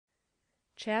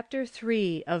Chapter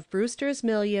 3 of Brewster's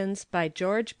Millions by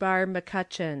George Barr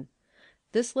McCutcheon.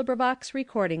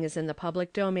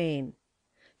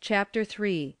 Chapter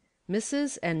 3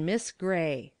 Mrs. and Miss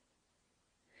Gray.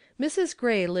 Mrs.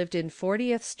 Gray lived in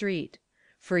 40th Street.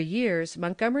 For years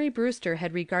Montgomery Brewster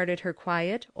had regarded her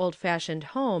quiet, old-fashioned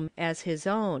home as his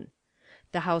own.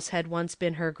 The house had once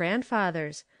been her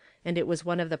grandfather's, and it was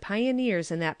one of the pioneers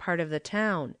in that part of the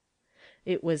town.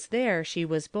 It was there she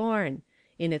was born.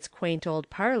 In its quaint old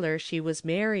parlor she was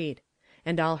married,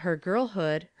 and all her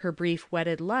girlhood, her brief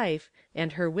wedded life,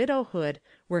 and her widowhood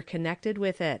were connected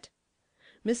with it.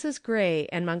 Mrs. Gray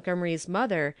and Montgomery's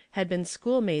mother had been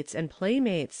schoolmates and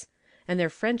playmates, and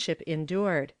their friendship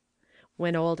endured.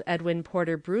 When old Edwin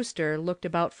Porter Brewster looked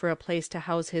about for a place to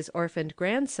house his orphaned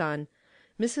grandson,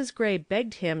 Mrs. Gray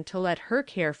begged him to let her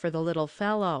care for the little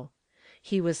fellow.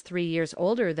 He was 3 years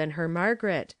older than her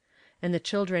Margaret, and the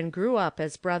children grew up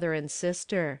as brother and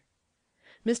sister.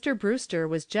 Mr. Brewster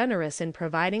was generous in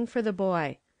providing for the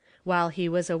boy. While he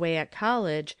was away at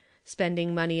college,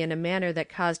 spending money in a manner that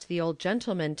caused the old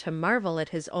gentleman to marvel at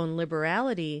his own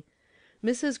liberality,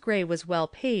 Mrs. Gray was well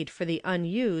paid for the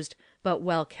unused but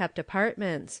well-kept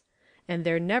apartments, and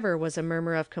there never was a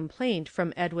murmur of complaint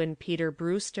from Edwin Peter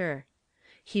Brewster.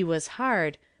 He was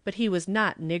hard, but he was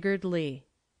not niggardly.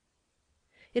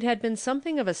 It had been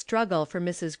something of a struggle for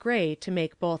Mrs. Gray to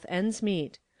make both ends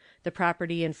meet. The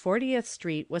property in 40th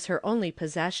Street was her only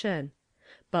possession.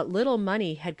 But little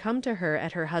money had come to her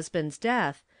at her husband's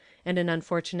death, and an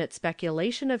unfortunate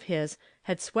speculation of his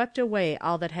had swept away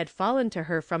all that had fallen to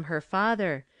her from her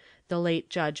father, the late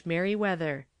Judge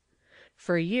Merriweather.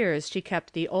 For years she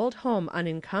kept the old home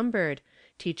unencumbered,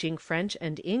 teaching French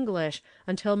and English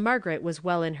until Margaret was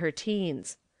well in her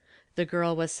teens. The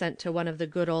girl was sent to one of the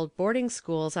good old boarding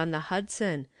schools on the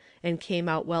Hudson, and came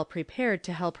out well prepared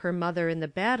to help her mother in the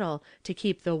battle to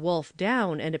keep the wolf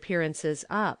down and appearances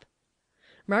up.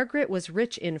 Margaret was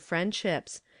rich in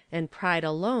friendships, and pride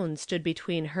alone stood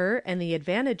between her and the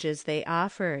advantages they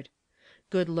offered.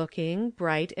 Good-looking,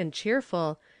 bright, and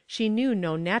cheerful, she knew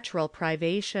no natural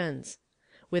privations.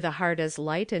 With a heart as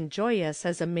light and joyous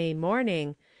as a May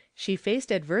morning, she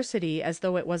faced adversity as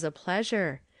though it was a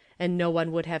pleasure, and no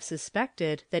one would have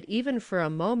suspected that even for a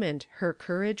moment her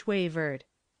courage wavered.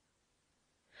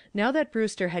 Now that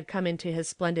Brewster had come into his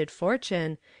splendid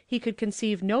fortune, he could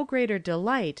conceive no greater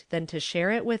delight than to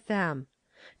share it with them.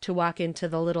 To walk into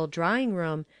the little drawing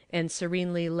room and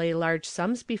serenely lay large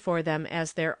sums before them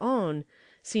as their own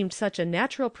seemed such a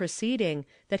natural proceeding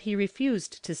that he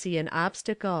refused to see an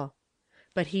obstacle.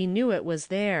 But he knew it was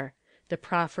there. The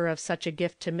proffer of such a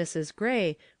gift to Mrs.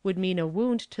 Gray would mean a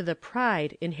wound to the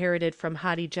pride inherited from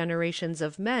haughty generations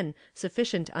of men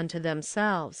sufficient unto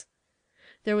themselves.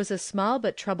 There was a small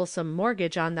but troublesome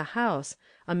mortgage on the house,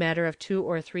 a matter of $2,000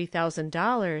 or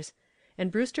 $3,000,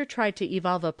 and Brewster tried to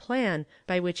evolve a plan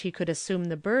by which he could assume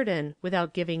the burden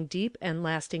without giving deep and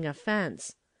lasting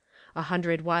offense.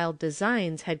 100 wild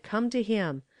designs had come to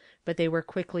him, but they were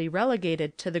quickly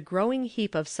relegated to the growing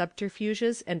heap of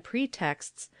subterfuges and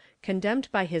pretexts condemned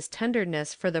by his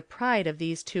tenderness for the pride of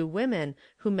these two women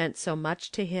who meant so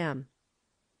much to him.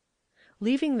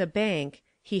 Leaving the bank,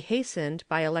 he hastened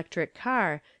by electric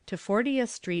car to 40th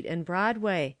Street and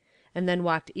Broadway, and then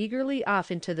walked eagerly off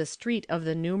into the street of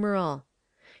the numeral.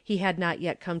 He had not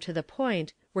yet come to the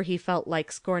point where he felt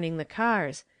like scorning the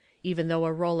cars, even though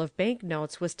a roll of bank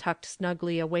notes was tucked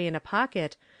snugly away in a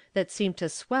pocket that seemed to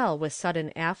swell with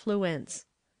sudden affluence.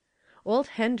 Old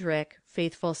Hendrick,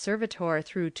 faithful servitor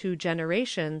through 2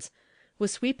 generations,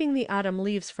 was sweeping the autumn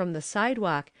leaves from the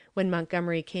sidewalk when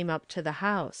Montgomery came up to the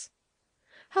house.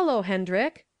 "Hello,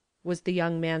 Hendrick," was the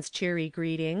young man's cheery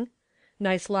greeting.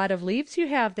 "Nice lot of leaves you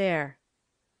have there."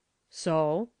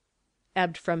 "So?"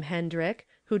 ebbed from Hendrick,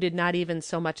 who did not even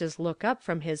so much as look up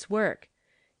from his work.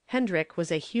 Hendrick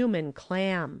was a human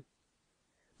clam.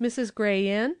 "Mrs. Gray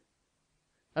in?"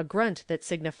 A grunt that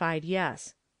signified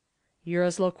yes. "You're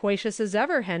as loquacious as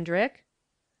ever, Hendrick."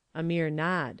 A mere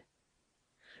nod.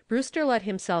 Brewster let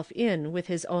himself in with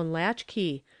his own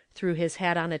latchkey, threw his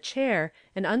hat on a chair,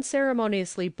 and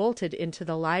unceremoniously bolted into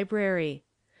the library.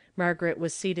 Margaret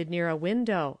was seated near a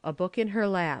window, a book in her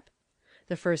lap.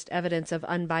 The first evidence of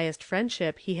unbiased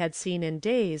friendship he had seen in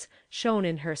days shone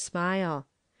in her smile.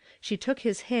 She took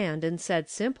his hand and said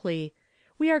simply,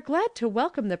 "We are glad to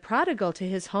welcome the prodigal to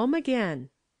his home again."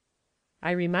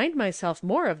 "I remind myself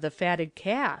more of the fatted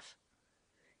calf."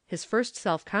 His first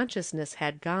self-consciousness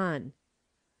had gone.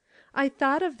 "I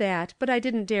thought of that, but I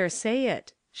didn't dare say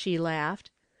it," she laughed.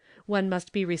 "One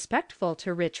must be respectful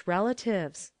to rich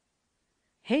relatives."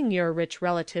 Hang your rich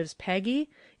relatives, Peggy.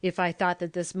 If I thought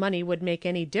that this money would make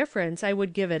any difference, I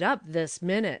would give it up this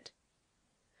minute."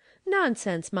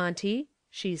 "Nonsense, Monty,"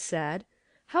 she said.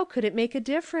 "How could it make a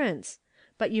difference?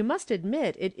 But you must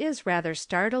admit it is rather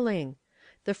startling.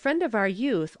 The friend of our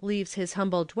youth leaves his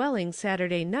humble dwelling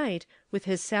Saturday night with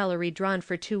his salary drawn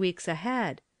for 2 weeks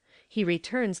ahead. He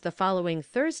returns the following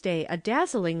Thursday a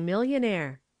dazzling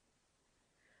millionaire."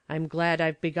 "I'm glad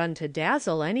I've begun to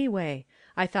dazzle, anyway.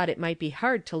 I thought it might be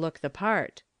hard to look the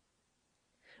part."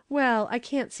 "Well, I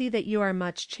can't see that you are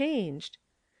much changed."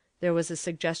 There was a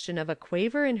suggestion of a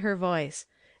quaver in her voice,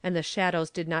 and the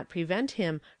shadows did not prevent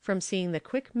him from seeing the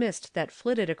quick mist that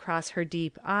flitted across her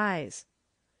deep eyes.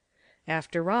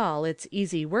 "After all, it's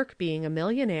easy work being a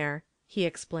millionaire," he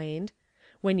explained,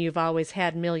 "when you've always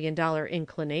had $1,000,000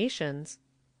 inclinations."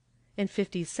 "And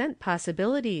 50-cent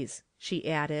possibilities," she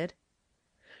added.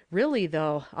 "Really,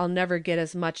 though, I'll never get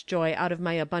as much joy out of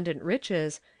my abundant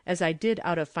riches as I did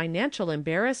out of financial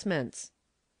embarrassments."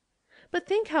 "But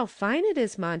think how fine it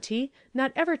is, Monty,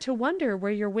 not ever to wonder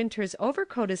where your winter's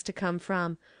overcoat is to come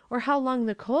from, or how long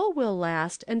the coal will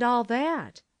last, and all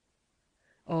that."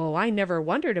 "Oh, I never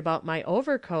wondered about my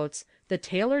overcoats. The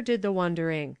tailor did the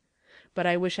wondering. But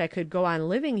I wish I could go on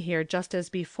living here just as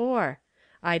before.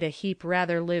 I'd a heap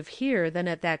rather live here than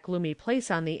at that gloomy place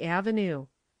on the avenue."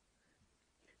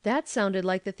 "That sounded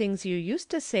like the things you used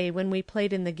to say when we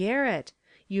played in the garret.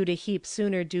 You'd a heap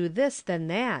sooner do this than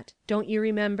that. Don't you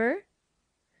remember?"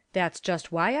 "That's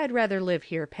just why I'd rather live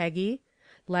here, Peggy.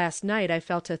 Last night I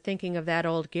fell to thinking of that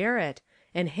old garret,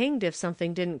 and hanged if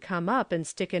something didn't come up and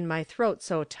stick in my throat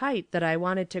so tight that I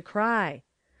wanted to cry.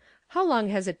 How long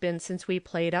has it been since we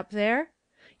played up there?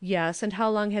 Yes, and how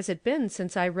long has it been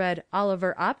since I read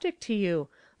Oliver Optic to you,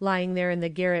 lying there in the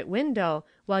garret window,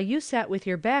 while you sat with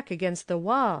your back against the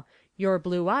wall, your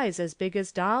blue eyes as big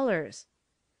as dollars?"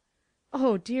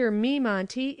 "Oh, dear me,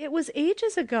 Monty, it was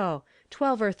ages ago,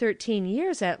 12 or 13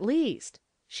 years at least,"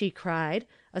 she cried,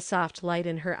 a soft light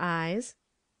in her eyes.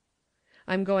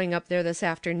 "I'm going up there this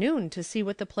afternoon to see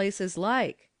what the place is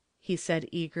like," he said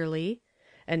eagerly.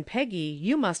 "And Peggy,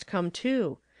 you must come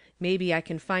too. Maybe I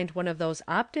can find one of those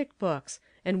Optic books,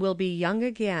 and we'll be young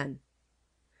again."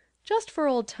 "Just for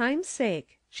old time's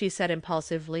sake," she said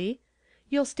impulsively.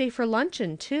 "You'll stay for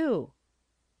luncheon too."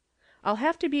 "I'll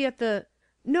have to be at the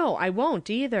No, I won't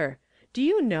either. Do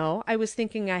you know, I was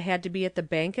thinking I had to be at the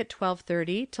bank at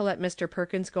 12:30 to let Mr.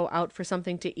 Perkins go out for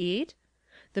something to eat.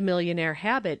 The millionaire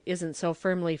habit isn't so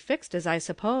firmly fixed as I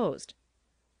supposed."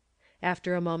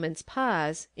 After a moment's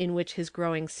pause, in which his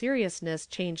growing seriousness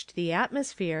changed the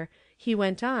atmosphere, he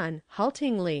went on,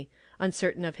 haltingly,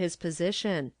 uncertain of his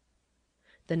position.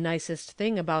 "The nicest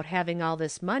thing about having all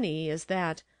this money is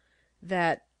that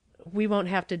we won't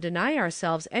have to deny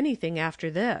ourselves anything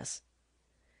after this."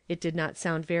 It did not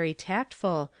sound very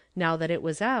tactful, now that it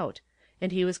was out,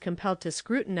 and he was compelled to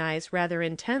scrutinize rather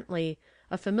intently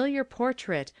a familiar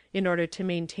portrait in order to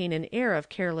maintain an air of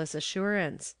careless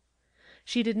assurance.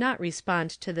 She did not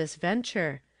respond to this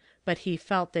venture, but he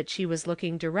felt that she was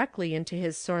looking directly into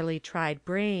his sorely tried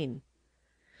brain.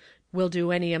 "We'll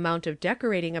do any amount of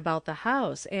decorating about the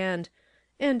house, and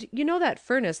you know that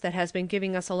furnace that has been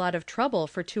giving us a lot of trouble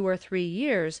for 2 or 3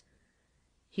 years."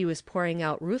 He was pouring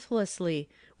out ruthlessly,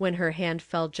 when her hand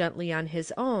fell gently on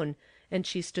his own, and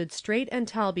she stood straight and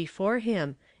tall before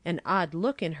him, an odd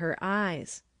look in her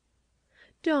eyes.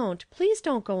 Please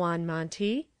don't go on,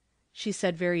 Monty," she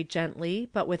said very gently,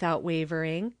 but without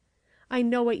wavering. "I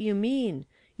know what you mean.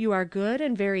 You are good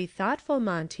and very thoughtful,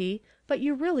 Monty, but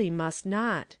you really must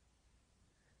not."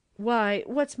 "Why,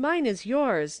 what's mine is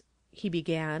yours," he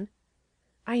began.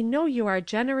 "I know you are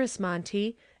generous,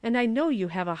 Monty, and I know you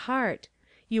have a heart.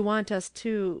 You want us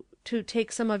to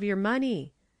take some of your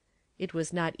money." It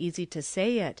was not easy to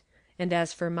say it, and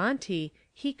as for Monty,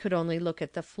 he could only look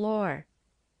at the floor.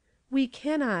 "We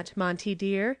cannot, Monty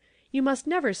dear. You must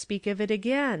never speak of it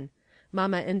again.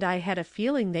 Mamma and I had a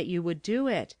feeling that you would do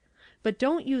it. But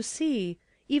don't you see,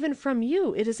 even from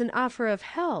you it is an offer of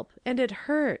help, and it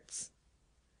hurts."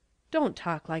 "Don't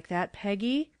talk like that,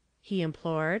 Peggy," he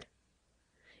implored.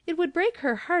 "It would break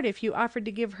her heart if you offered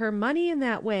to give her money in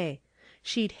that way.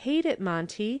 She'd hate it,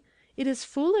 Monty. It is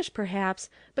foolish, perhaps,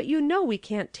 but you know we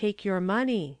can't take your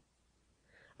money."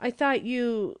 "I thought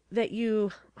that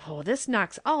you this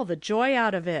knocks all the joy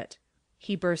out of it,"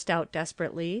 he burst out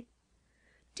desperately.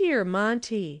 "Dear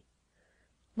Monty."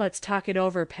 "Let's talk it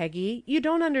over, Peggy. You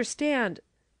don't understand,"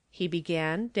 he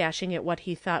began, dashing at what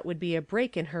he thought would be a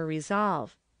break in her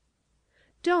resolve.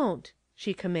 "Don't,"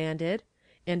 she commanded,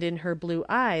 and in her blue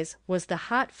eyes was the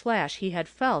hot flash he had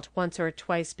felt once or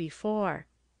twice before.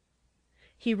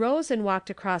 He rose and walked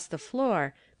across the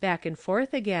floor, back and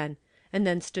forth again, and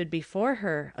then stood before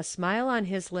her, a smile on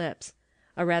his lips,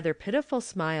 a rather pitiful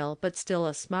smile, but still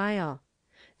a smile.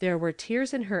 There were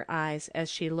tears in her eyes as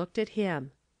she looked at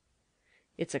him.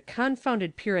 "It's a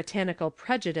confounded puritanical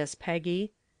prejudice,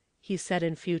 Peggy," he said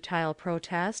in futile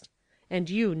protest, "and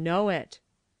you know it."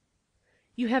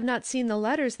 "You have not seen the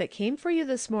letters that came for you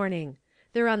this morning.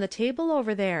 They're on the table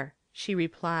over there," she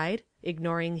replied,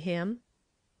 ignoring him.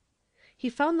 He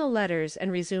found the letters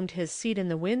and resumed his seat in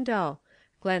the window,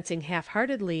 glancing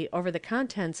half-heartedly over the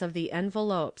contents of the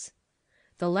envelopes.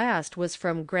 The last was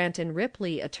from Grant &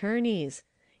 Ripley, attorneys,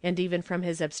 and even from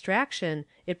his abstraction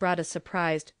it brought a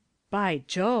surprised "By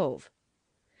Jove!"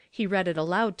 He read it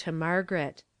aloud to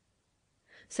Margaret.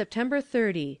 September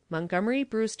 30, Montgomery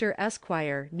Brewster,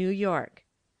 Esquire, New York.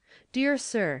 Dear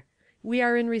Sir, we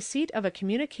are in receipt of a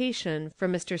communication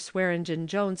from Mr. Swearengen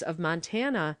Jones of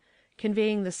Montana,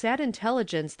 conveying the sad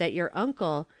intelligence that your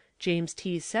uncle, James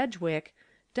T. Sedgwick,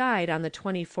 died on the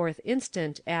 24th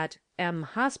instant at M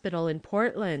Hospital in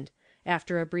Portland,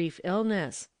 after a brief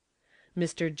illness.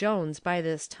 Mr. Jones by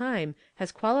this time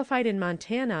has qualified in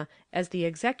Montana as the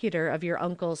executor of your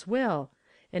uncle's will,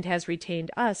 and has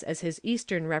retained us as his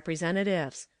Eastern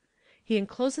representatives. He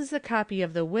encloses a copy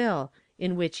of the will,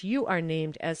 in which you are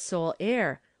named as sole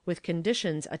heir, with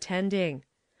conditions attending.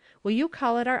 Will you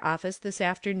call at our office this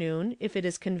afternoon, if it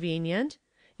is convenient?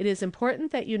 It is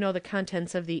important that you know the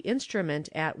contents of the instrument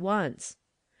at once.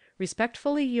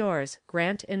 Respectfully yours,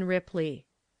 Grant & Ripley.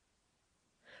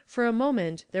 For a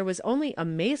moment there was only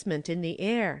amazement in the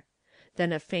air.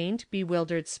 Then a faint,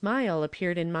 bewildered smile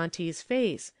appeared in Monty's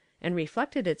face, and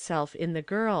reflected itself in the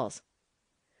girl's.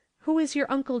 "Who is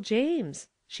your Uncle James?"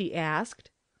 she asked.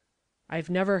 "I've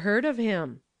never heard of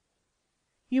him."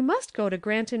 "You must go to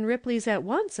Grant & Ripley's at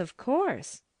once, of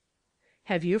course."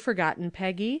 "Have you forgotten,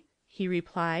 Peggy," he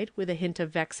replied, with a hint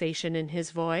of vexation in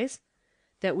his voice,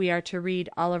 "that we are to read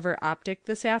Oliver Optic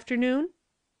this afternoon?"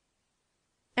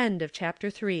 End of chapter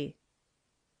 3.